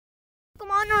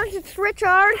spawners, it's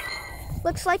Richard.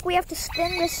 Looks like we have to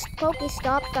spin this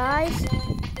Pokestop, guys.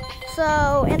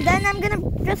 So, and then I'm gonna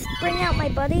just bring out my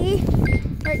buddy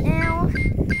right now.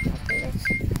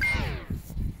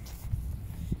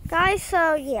 Guys,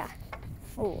 so yeah.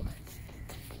 Ooh.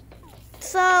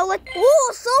 So,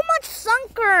 ooh, so much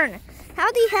sunken.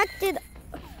 How the heck did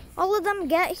all of them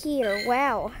get here?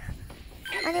 Wow.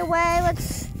 Anyway,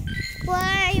 let's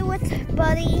play with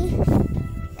Buddy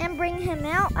and bring him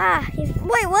out.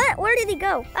 Wait, what? Where did he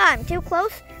go? I'm too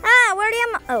close. Where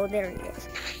am I? Oh, there he is.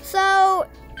 So,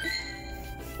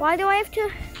 why do I have to?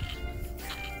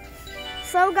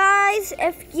 So, guys,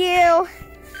 if you,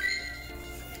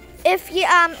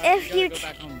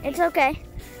 it's okay.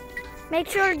 Make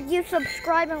sure you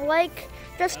subscribe and like.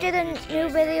 Just did a new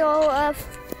video a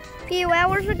few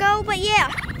hours ago, but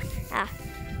yeah.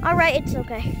 All right, it's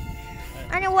okay.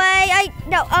 Anyway,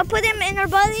 I'll put him in our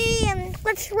buddy and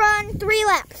let's run 3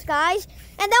 laps, guys.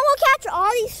 And then we'll catch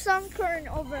all these sunken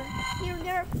over here.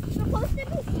 They're supposed to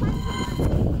be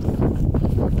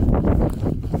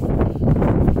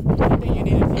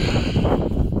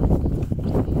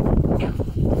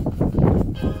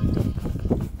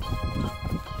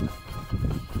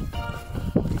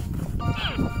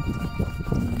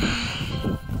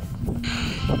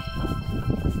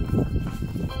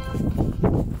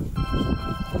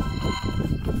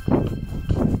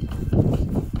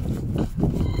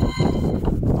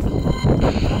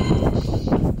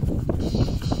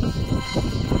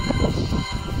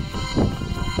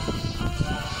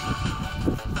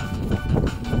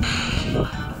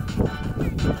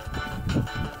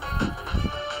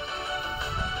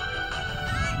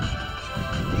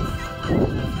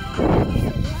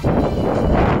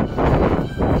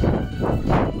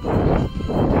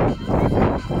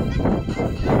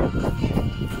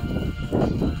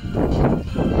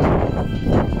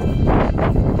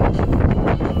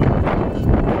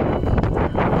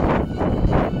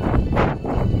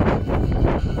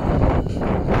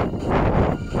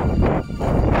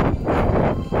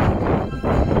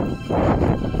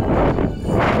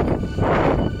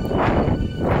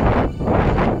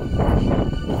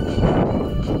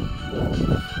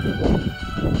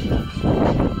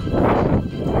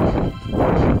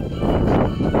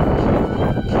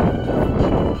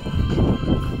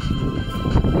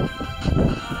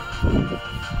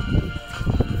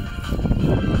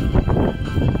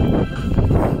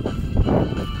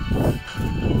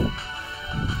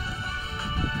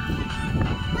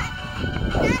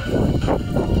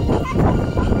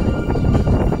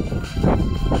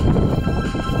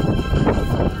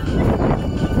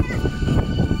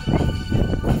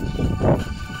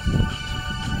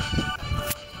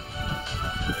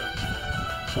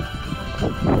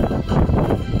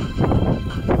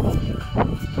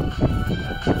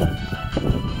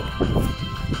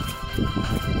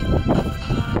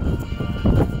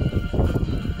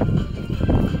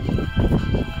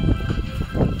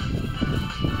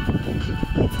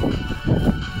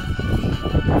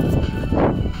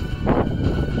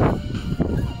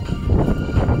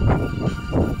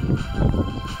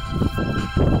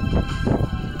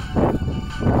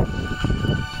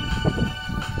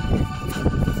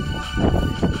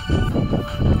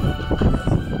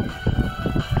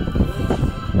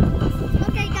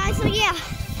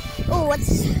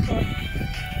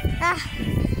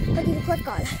what did you click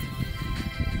on?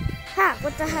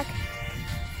 What the heck?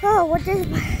 Oh, what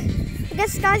did, I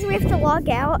guess, guys, we have to log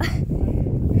out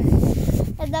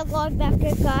and then log back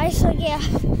in, guys. So yeah,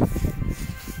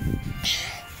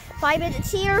 5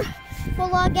 minutes here, we'll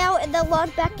log out and then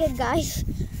log back in, guys.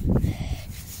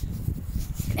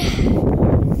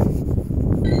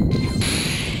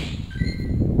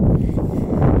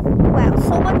 Wow,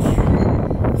 so much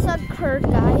sunken,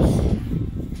 guys.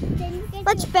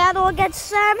 Let's battle against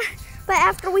them, but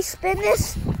after we spin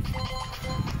this.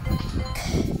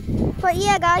 But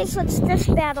yeah, guys, let's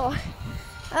just battle.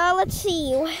 Let's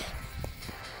see.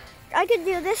 I could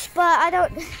do this, but I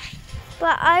don't.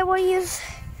 But I will use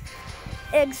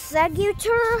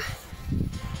Executor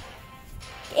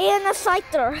and a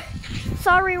Scyther.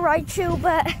 Sorry, Raichu,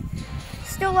 but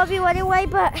still love you anyway.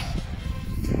 But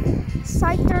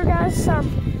Scyther does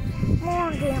some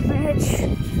more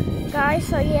damage, guys.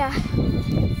 So yeah,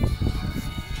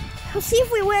 we'll see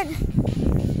if we win.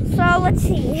 So let's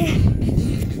see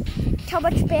how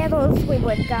much battles we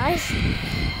win, guys.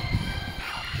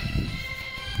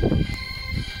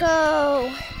 Go.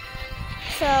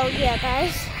 So yeah,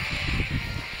 guys.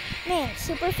 Man,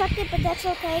 super effective, but that's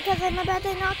okay because I'm about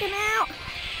to knock him out.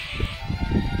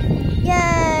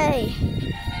 Yay!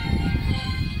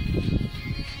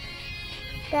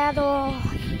 Battle.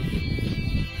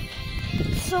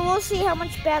 So we'll see how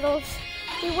much battles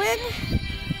we win.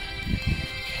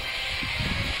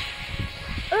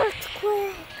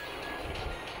 Earthquake.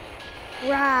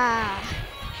 Rah.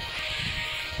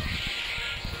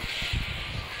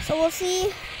 So we'll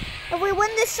see if we win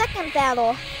this second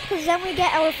battle, because then we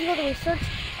get our field research.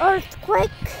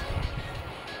 Earthquake.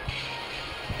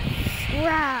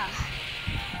 Rah.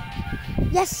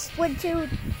 Yes, win 2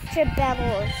 chip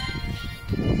battles.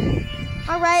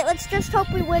 Alright, let's just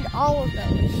hope we win all of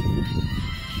those.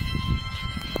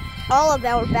 All of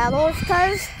our battles,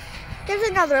 because there's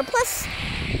another. Plus,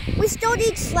 we still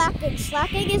need slacking.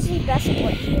 Slacking is the best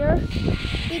one here,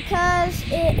 because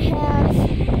it has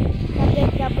a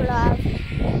big number of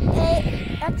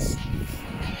X.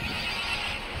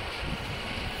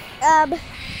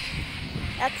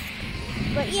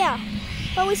 But yeah.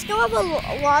 But we still have a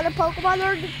lot of Pokemon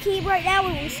on the team right now,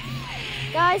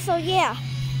 guys, so yeah.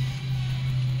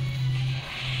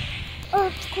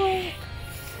 Earthquake.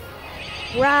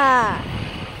 Rah.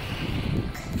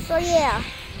 So yeah,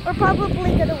 we're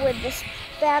probably gonna win this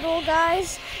battle,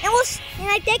 guys. And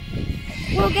I think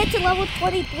we'll get to level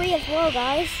 23 as well,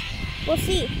 guys. We'll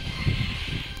see.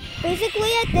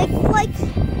 Basically, I think like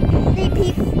the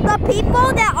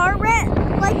people that are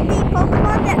like the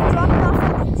Pokemon that dropped off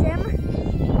of the gym.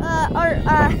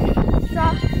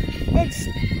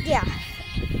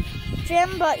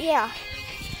 Gym, but yeah.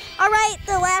 Alright,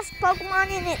 the last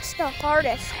Pokemon, and it's the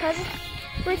hardest, because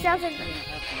it's 3,000.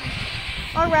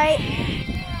 Alright.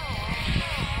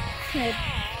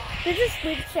 There's this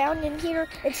weird sound in here.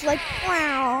 It's like,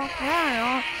 wow,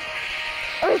 wow.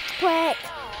 Earthquake.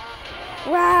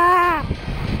 Wow.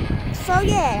 So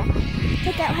yeah,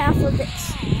 take out half of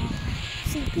its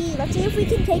CP. Let's see if we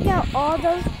can take out all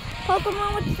those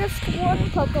Pokemon with just one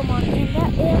Pokemon, and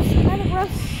that is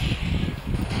Metagross.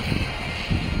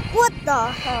 What the?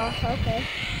 Oh, okay.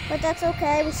 But that's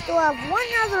okay. We still have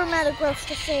one other Metagross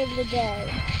to save the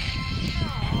day.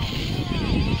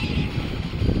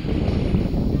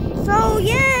 So,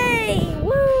 yay!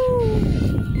 Woo!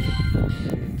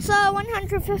 So,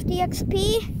 150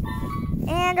 XP.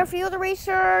 And a field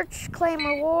research. Claim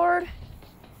reward.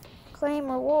 Claim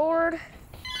reward.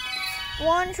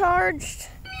 1 charged.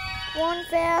 1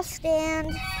 fast,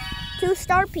 and 2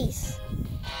 star piece.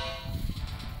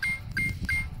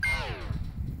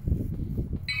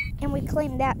 And we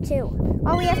claim that too.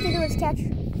 All we have to do is catch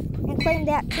and claim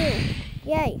that too.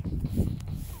 Yay.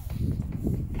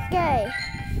 Yay.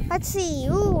 Let's see.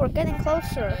 Ooh, we're getting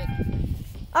closer.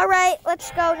 Alright,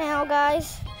 let's go now,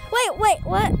 guys. Wait,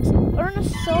 what? Earn a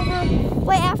silver.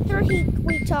 Wait, after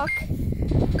we talk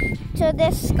to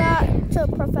this guy, to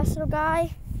Professor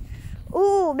Guy.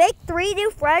 Ooh, make 3 new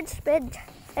friends and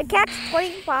catch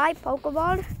 25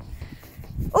 Pokemon.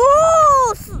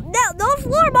 Ooh, those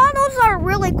floor models are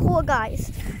really cool,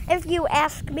 guys, if you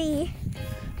ask me.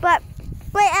 But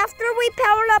wait, after we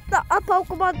powered up a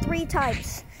Pokemon 3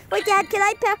 times. Wait, Dad, can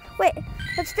I can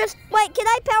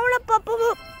I power up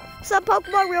some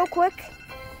Pokemon real quick?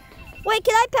 Wait,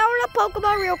 can I power up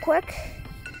Pokemon real quick?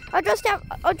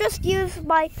 I'll just use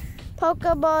my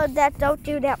Pokemon that don't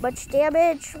do that much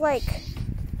damage, like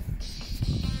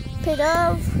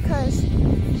Pidove, because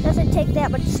it doesn't take that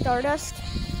much Stardust.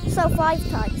 So 5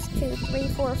 times. 2, 3,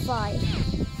 4, 5.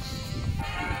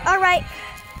 Alright.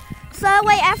 So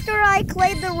wait, after I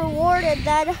claim the reward, and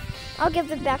then I'll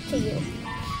give it back to you.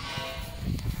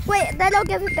 Wait, then I'll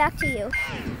give it back to you.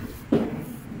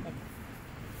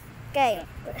 Okay.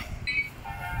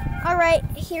 Alright,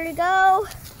 here we go.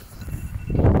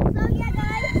 So yeah,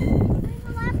 guys. Doing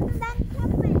the last and then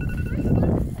coming.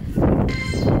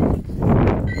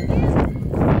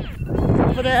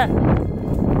 Over there.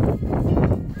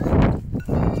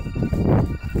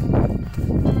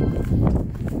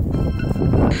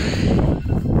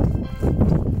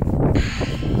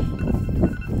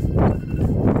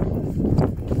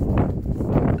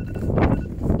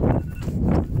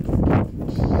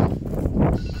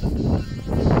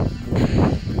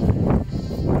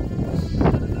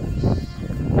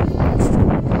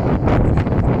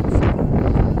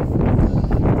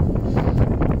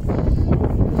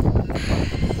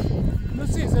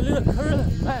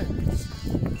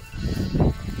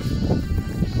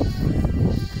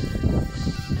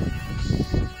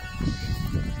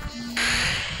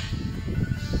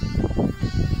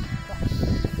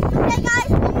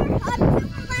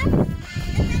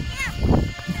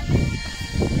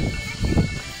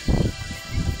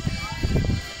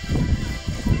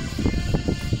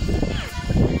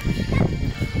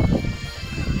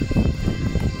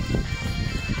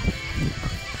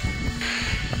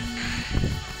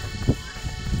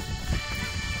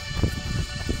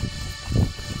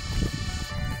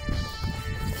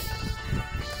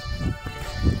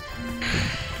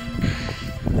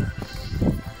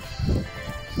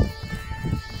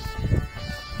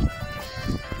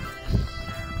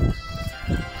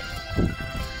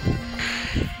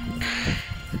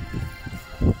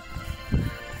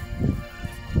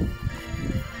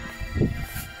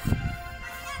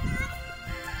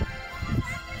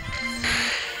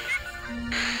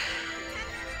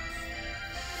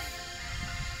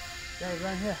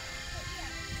 Right here.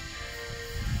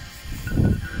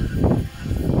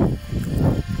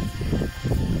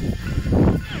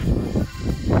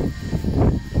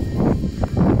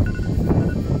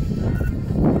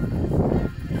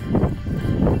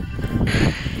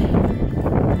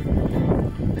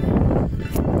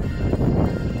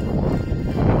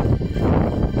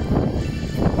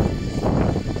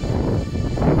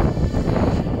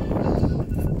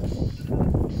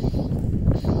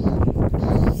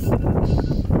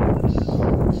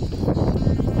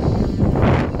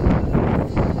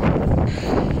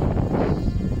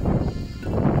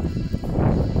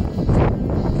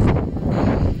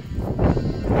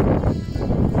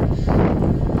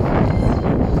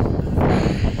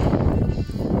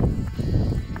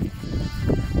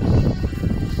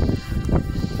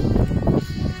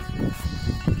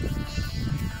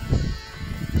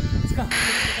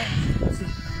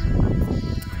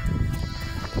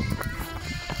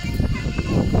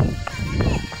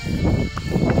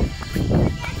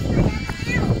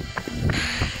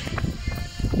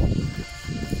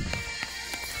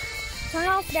 Turn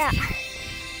off that.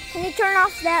 Can you turn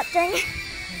off that thing?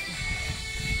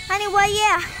 Anyway,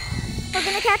 yeah. We're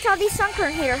gonna catch all these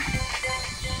sunken here.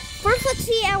 First, let's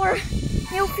see our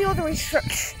new field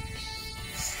research.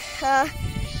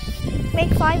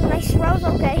 Make 5 nice rows,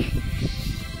 okay.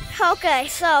 Okay,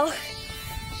 so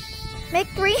make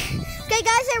 3. Okay,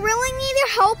 guys, I really need your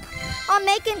help on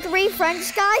making 3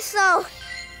 friends, guys. So,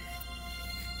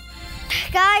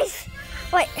 guys,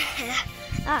 wait.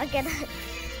 Again.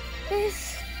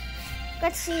 This.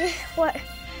 Let's see what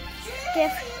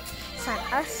gift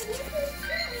sent us.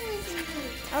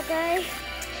 Okay.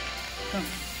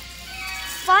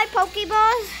 5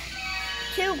 Pokeballs,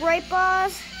 2 Great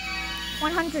Balls,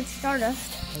 100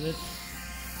 Stardust.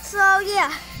 So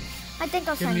yeah, I think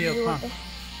I'll send you a bit.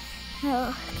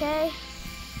 Okay.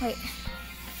 Wait.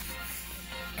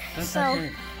 So.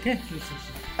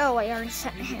 Oh, I already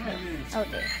sent him. Oh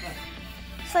dear.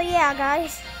 So yeah,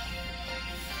 guys.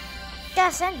 Yeah,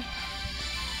 send.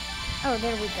 Oh,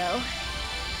 there we go.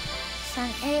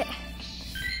 Send it.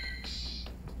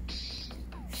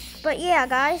 But yeah,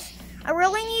 guys, I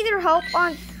really need your help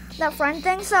on that friend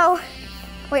thing. So,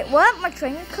 wait, what? My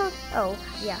trainer code? Oh,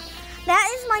 yeah. That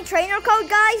is my trainer code,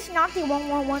 guys, not the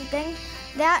 111 thing.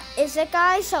 That is it,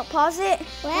 guys. So pause it.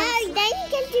 Wow, then you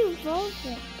can do both.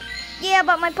 Yeah,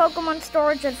 but my Pokemon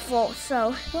storage is full,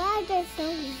 so. Wow, there's so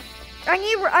many.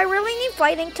 I really need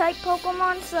fighting type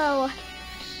Pokemon, so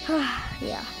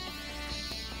yeah.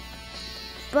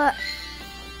 But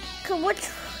what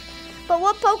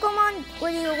Pokemon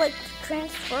would you like to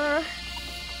transfer?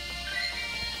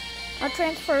 I'll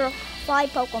transfer 5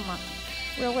 Pokemon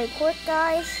really quick,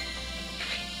 guys.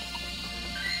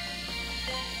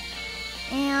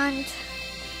 And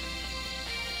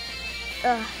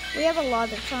we have a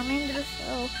lot of Charmanders,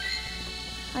 so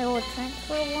I will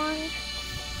transfer 1.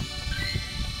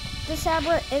 This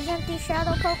Abra isn't the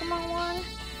Shadow Pokemon one.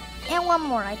 And 1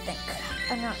 more, I think.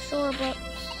 I'm not sure, but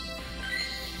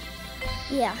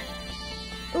yeah.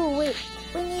 Ooh, wait.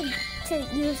 We need to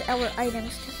use our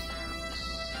items to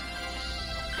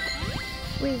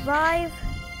revive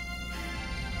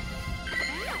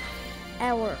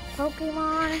our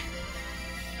Pokemon.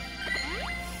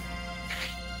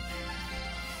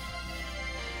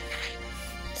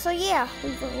 So yeah,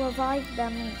 we will revive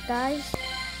them, guys.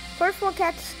 First we'll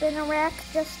catch Spinnerack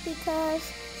just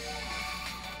because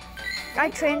I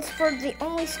transferred the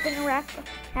only Spinnerack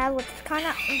I had, which is kind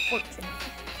of unfortunate.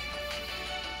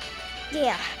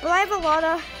 Yeah, but I have a lot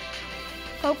of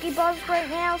Pokeballs right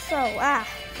now, so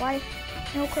why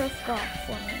no curse golf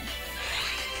for me?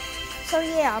 So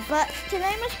yeah, but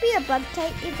today must be a bug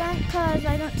type event because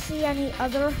I don't see any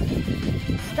other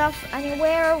stuff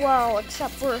anywhere. Well,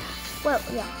 except for, well,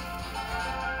 yeah.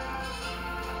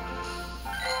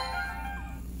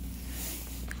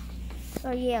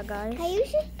 So yeah, guys. I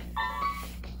usually.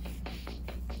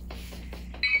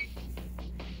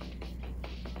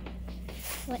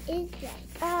 What is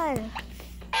that?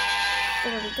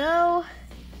 There we go.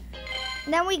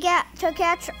 Then we get to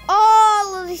catch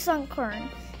all of the sunken.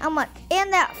 How much?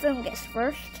 And that fungus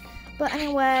first. But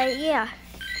anyway, yeah.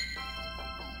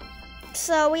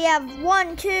 So we have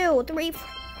 1, 2, 3,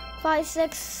 5,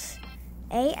 6,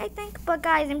 8, I think. But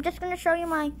guys, I'm just gonna show you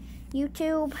my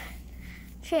YouTube.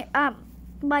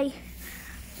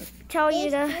 Tell you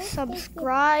to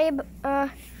subscribe.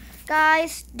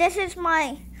 Guys, this is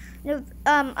my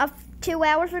 2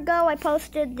 hours ago I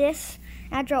posted this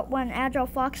when Agile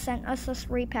Fox sent us this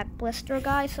 3-pack blister,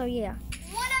 guys. So yeah.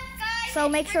 What up, guys? So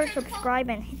make sure to subscribe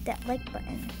and hit that like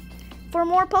button for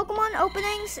more Pokemon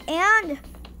openings and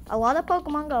a lot of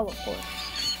Pokemon Go, of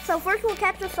course. So first we'll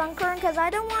catch the Sunkern because I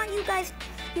don't want you guys,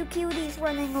 you cuties,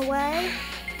 running away.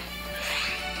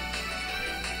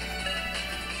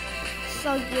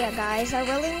 So yeah, guys, I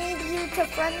really need you to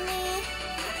friend me,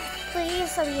 please.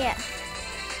 So yeah.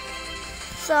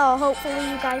 So hopefully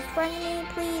you guys friend me,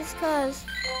 please, cause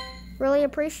really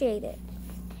appreciate it.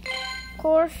 Of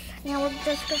course, now we're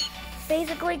just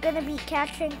basically gonna be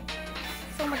catching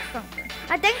so much Sunkern.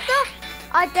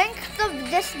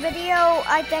 This video,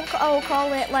 I'll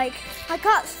call it like, I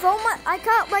caught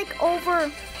like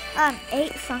over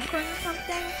 8 Sunkern or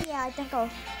something. Yeah, I think I'll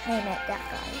name it that,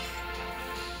 guys.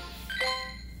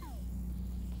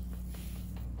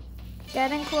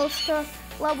 Getting close to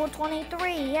level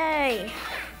 23, yay.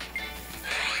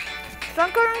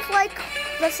 Sunkern's like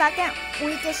the second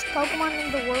weakest Pokemon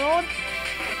in the world.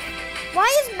 Why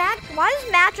does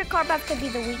Magikarp have to be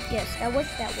the weakest? I wish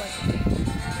that wasn't.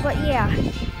 But yeah.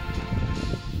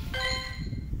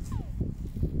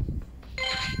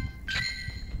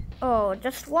 Oh,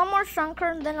 just one more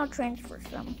Sunkern, then I'll transfer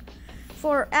some.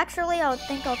 Actually, I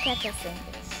think I'll catch a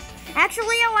Fingers.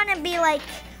 Actually, I want to be like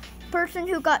person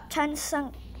who got 10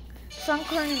 Sunkern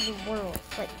in the world,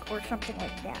 like, or something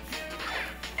like that.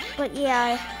 But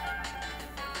yeah.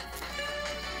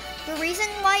 The reason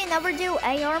why I never do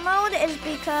AR mode is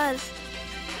because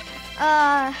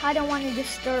I don't want to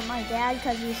disturb my dad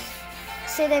because he's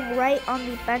sitting right on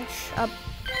the bench up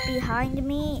behind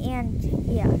me, and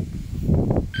yeah.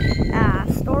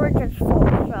 Storage is full,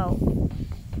 so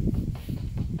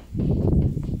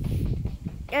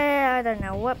I don't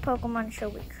know, what Pokemon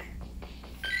should we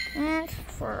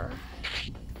transfer?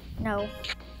 No.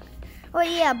 Oh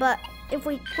yeah, but if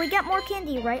we get more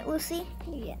candy, right, Lucy?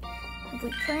 Yeah. If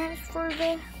we transfer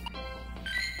this,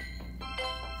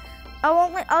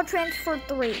 I'll transfer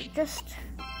 3. Just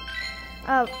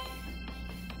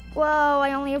well,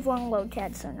 I only have 1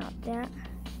 Lotad, so not that.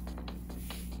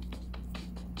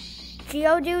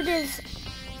 Geodude is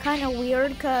kind of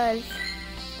weird because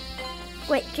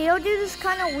Geodude is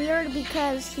kind of weird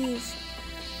because he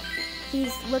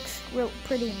looks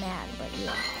pretty mad, but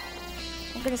yeah.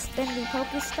 I'm gonna spin the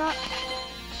Pokestop.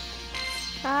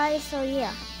 Guys, so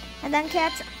yeah. And then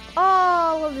catch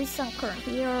all of these Sunkern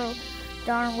here.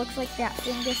 Darn, looks like that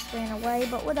thing just ran away,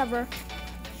 but whatever.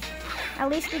 At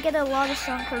least we get a lot of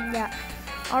Sunkern that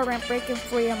aren't breaking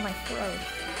free on my throat.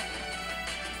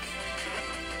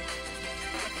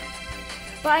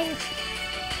 But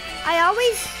I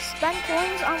always spend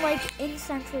coins on like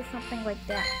incense or something like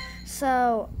that.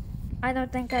 So I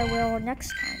don't think I will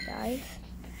next time, guys.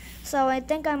 So I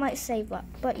think I might save up.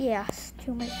 But yeah,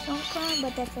 too much Sunkern,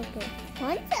 but that's okay.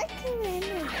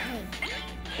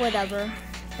 Whatever.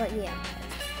 But yeah.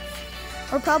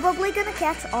 We're probably gonna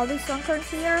catch all these Sunkerns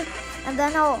here, and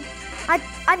then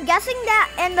I'm guessing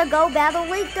that in the Go Battle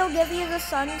League they'll give you the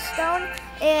Sunstone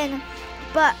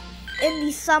but in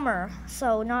the summer,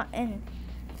 so not in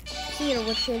here,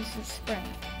 which is the spring,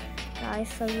 guys.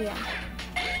 So yeah,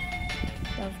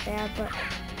 that was bad, but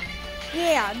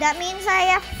yeah, that means I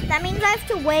have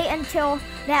to wait until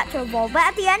that to evolve. But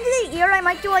at the end of the year, I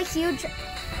might do a huge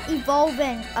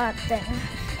evolving thing,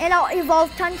 and I'll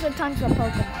evolve tons of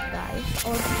Pokemon, guys.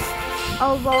 Or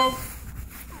I'll evolve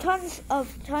tons of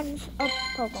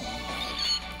Pokemon, guys.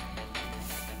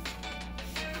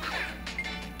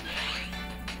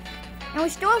 And we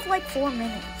still have like 4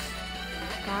 minutes,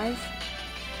 guys.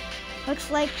 Looks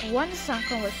like one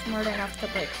Sunken was smart enough to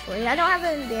break free. I don't have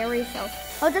any berries, so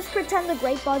I'll just pretend the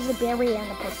Great Ball's a berry and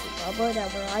a Pokeball.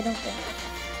 Whatever, I don't think.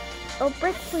 I'll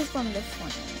break free from this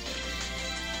one.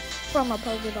 From a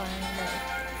Pokeball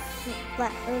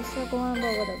and the circle one,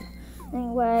 but whatever.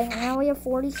 Anyway, now we have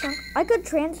 40 Sunkern. I could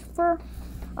transfer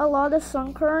a lot of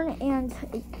Sunkern and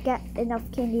get enough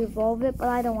candy to evolve it, but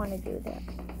I don't want to do that.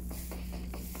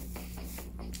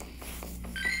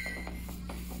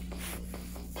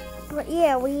 But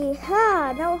yeah,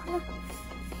 no.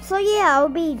 So yeah, I'll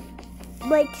be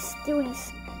like doing.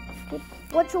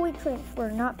 What should we transfer?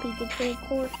 Not Pikachu, of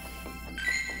course,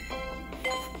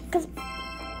 because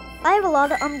I have a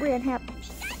lot of Umbreon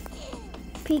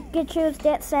Pikachus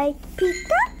that say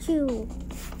Pikachu.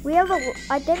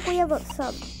 I think we have a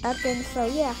sub. I think so.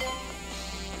 Yeah.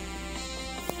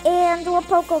 And what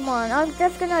Pokemon? I'm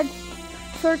just gonna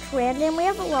search random. We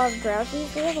have a lot of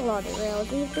Drowsies. We have a lot of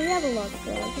Drowsies. We have a lot of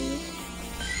Drowsies.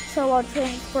 So I'll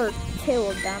transfer 2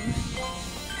 of them.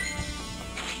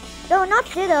 No, not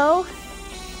Ditto.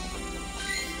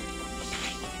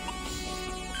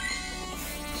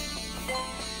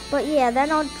 But yeah,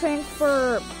 then I'll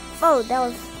transfer. Oh, that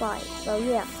was 5. So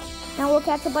yeah. Now we'll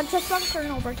catch a bunch of Sunkern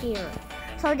over here.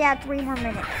 So yeah, 3 more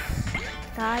minutes,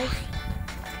 guys.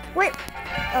 Wait.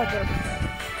 Oh, there we go.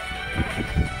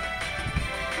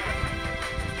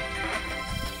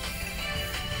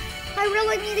 I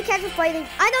really need to catch a fighting.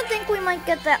 I don't think we might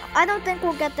get that. I don't think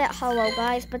we'll get that hollow,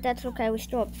 guys, but that's okay. We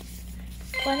still have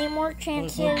plenty more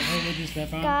chances,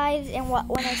 guys. And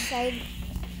when I say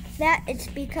that, it's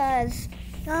because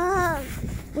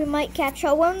we might catch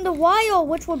a one in the wild,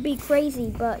 which would be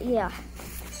crazy, but yeah.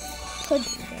 Could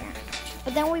be there.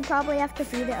 But then we probably have to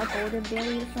feed it a golden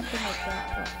berry or something like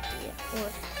that.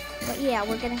 But yeah,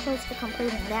 we're getting close to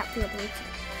completing that field route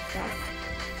stuff.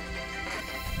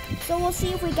 So we'll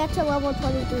see if we get to level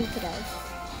 23 today.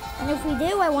 And if we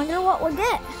do, I wonder what we'll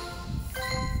get.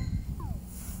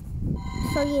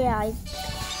 So yeah.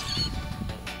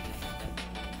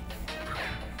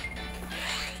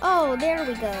 Oh, there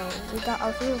we go. We got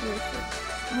our field route.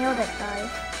 Nailed it, guys.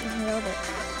 We nailed it.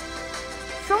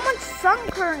 So much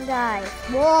sunken, guys.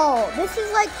 Whoa, this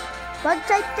is like bug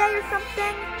type day or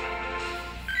something.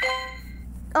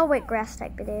 Oh wait, grass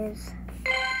type it is.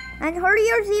 And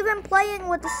Hurdier's even playing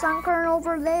with the sunken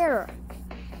over there.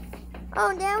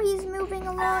 Oh, now he's moving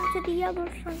along to the other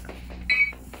sunken.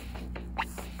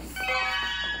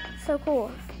 So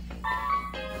cool.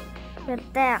 Look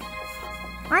at that.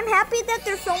 I'm happy that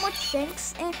there's so much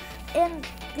sinks in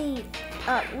the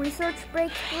research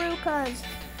breakthrough, because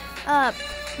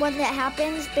when that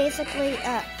happens, basically,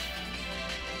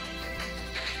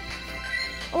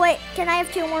 wait, can I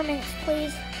have 2 more minutes,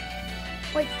 please?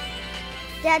 Wait,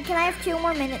 Dad, can I have 2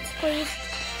 more minutes, please?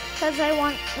 Because I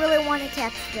really want to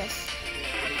catch this.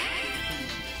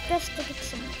 Just to get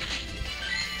some.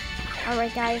 All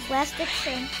right, guys, last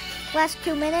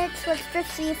 2 minutes. Let's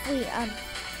just see if we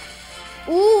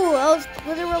Ooh, that was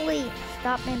literally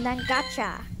stop and then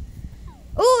gotcha.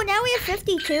 Ooh, now we have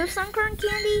 52 sunken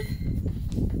candy.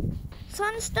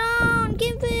 Sunstone,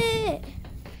 give it.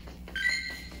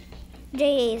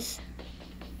 Jeez.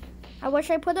 I wish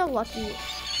I put a lucky.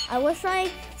 I wish I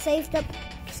saved up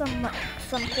some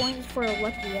coins for a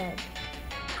lucky egg.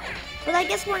 But I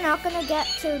guess we're not gonna get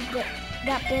to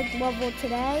that big level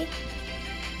today.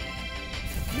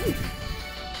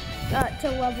 To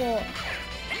level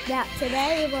that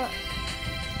today, but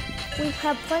we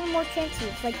have plenty more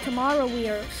chances. Like tomorrow, we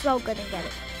are so gonna get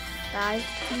it, guys.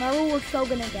 Tomorrow we're so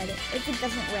gonna get it if it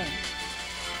doesn't rain.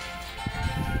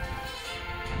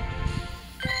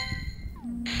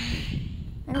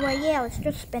 Anyway, yeah, let's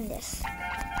just spin this.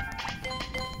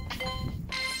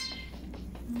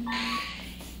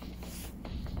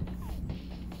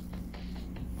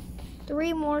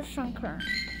 Three more sunken.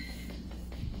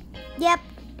 Yep,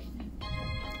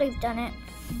 we've done it.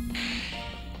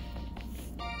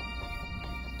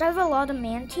 There's a lot of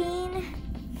mantine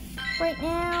right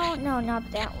now. No, not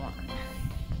that one.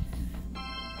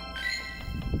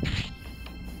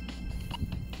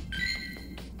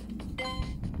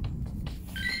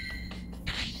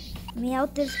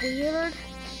 Meowth is weird.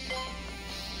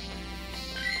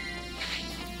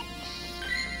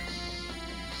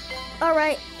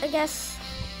 Alright, I guess.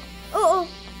 Oh,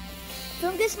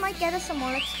 Fungus might get us some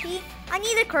more XP. I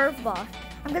need a curveball.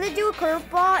 I'm gonna do a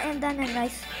curveball and then a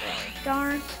nice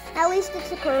darn. At least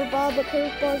it's a curveball, but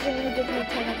curveballs are gonna give me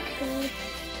 10 XP.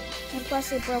 And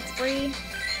plus it broke free.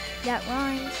 That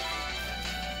rhymes.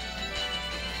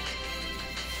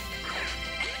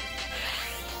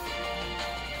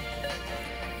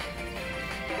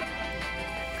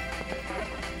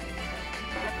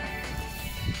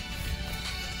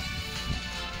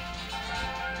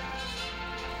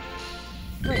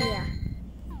 But yeah.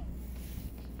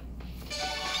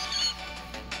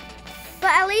 But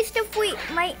at least if we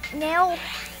might nail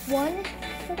one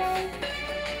today.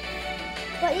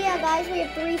 But yeah, guys, we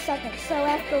have 3 seconds. So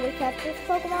after we catch this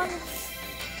Pokemon.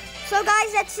 So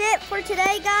guys, that's it for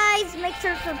today, guys. Make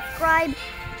sure to subscribe,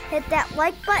 hit that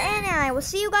like button, and I will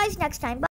see you guys next time. Bye.